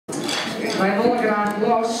Wij willen graag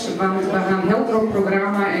los, want we gaan een heel druk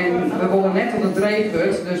programma en we willen net op de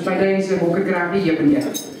dreefhut, dus bij deze wil ik graag hier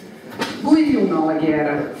beneden. Goeie jongen alle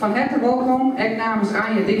keren. Van harte welkom, ik namens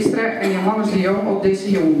Anja Dijkstra en Johannes de Jong op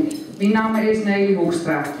deze jong. Mijn naam is Nelly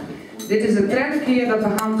Hoekstra. Dit is de derde keer dat we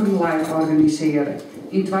Hantum live organiseren.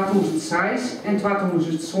 In 2006 en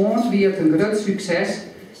 2007 wie het een groot succes.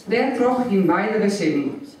 Daar trok in beide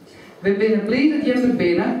gezinnen. We zijn blij dat je er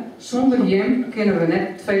binnen. Zonder hem kunnen we net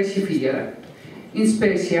het feestje vieren. In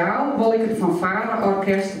speciaal wil ik het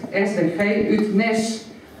fanfareorkest SDG uit Nes,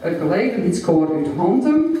 het gelegenheidskoor uit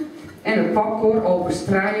Hantum en het Popkoor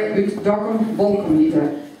Overstraaien uit Dokkum welkom.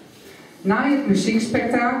 Na het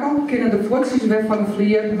muziekspektakel kunnen de voetjes weg van de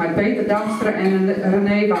vlier met Peter Damstra en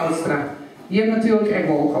René Woudstra. Hier natuurlijk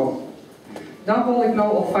ook welkom. Dan wil ik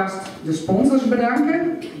nou alvast de sponsors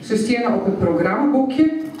bedanken. Ze staan op het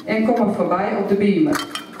programmaboekje en komen voorbij op de beamer.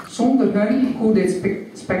 Zonder hun kon dit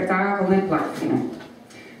spektakel net plaatsvinden.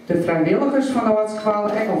 De vrijwilligers van de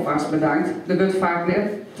Skoalle ook alvast bedankt. Er wordt vaak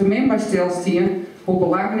net te min bij stilstaan hoe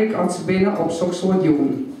belangrijk als ze binnen op zo'n soort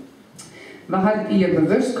jongen. We hadden hier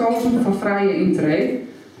bewust gekozen van vrije intree.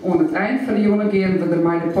 Aan het eind van de jongen gaan we er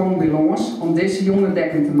met de pong bij longs om deze jongen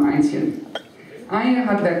dekken te maken. Anja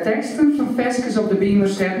had weer teksten van versjes op de beamer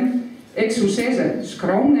zetten. Ik zou zeggen,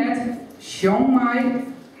 schroom net, sjong mij,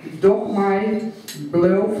 doch mij,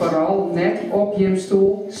 blijf vooral net op je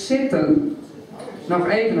stoel zitten. Nog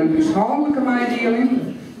even een huishoudelijke mededeling.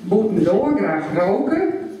 Boeten door graag roken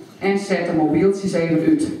en zet de mobieltjes even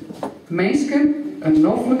uit. Mensen, een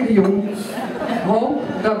noffelijke jong, hoop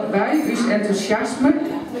dat wij ons enthousiasme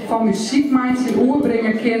van muziekmindje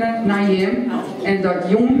oorbrengen kunnen naar hem en dat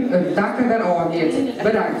jong het dakken weer aangeeft.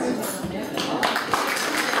 Bedankt.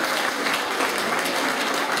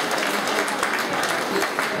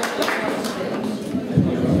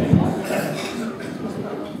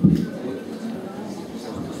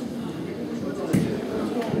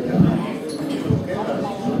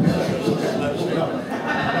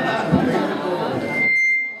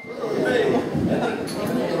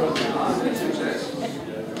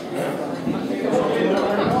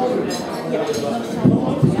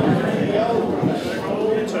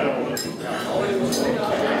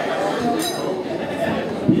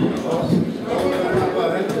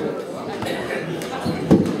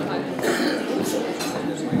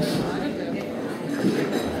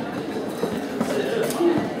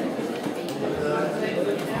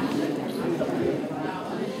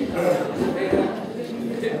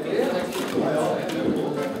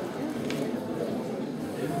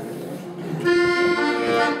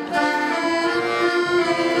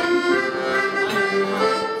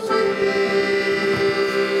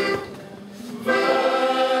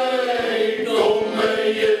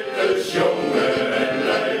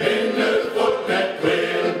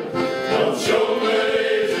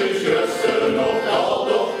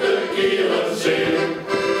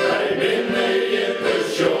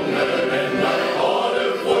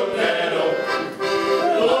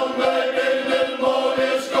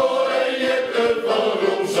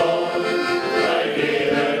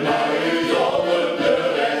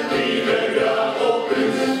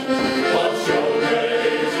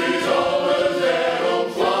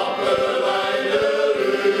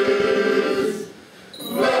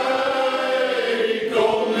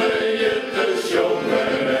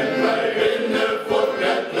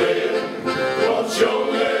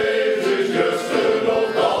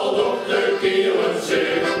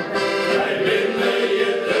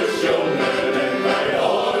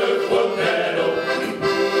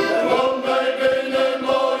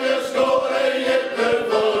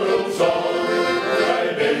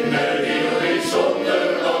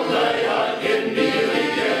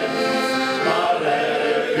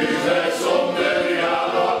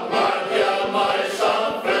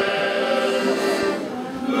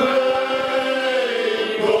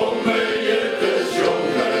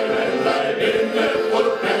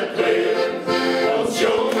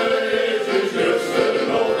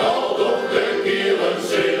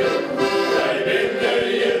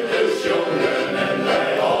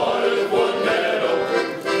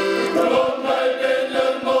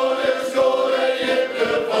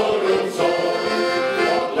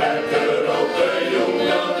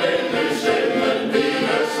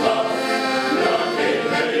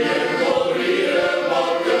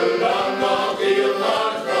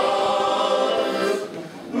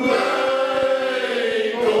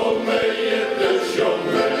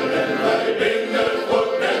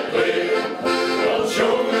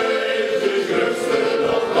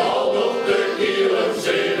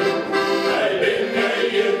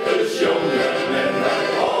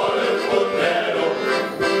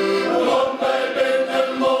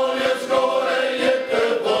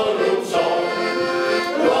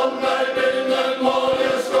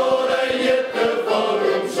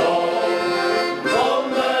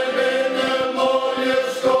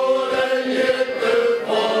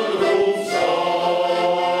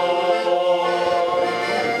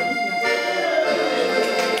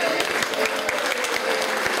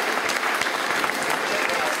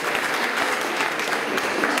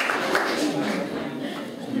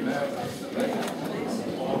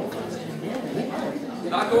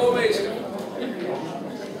 Nou, gewoon meester.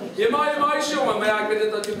 Je mag jongen, maar ja, ik weet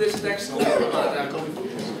niet dat je deze tekst komt.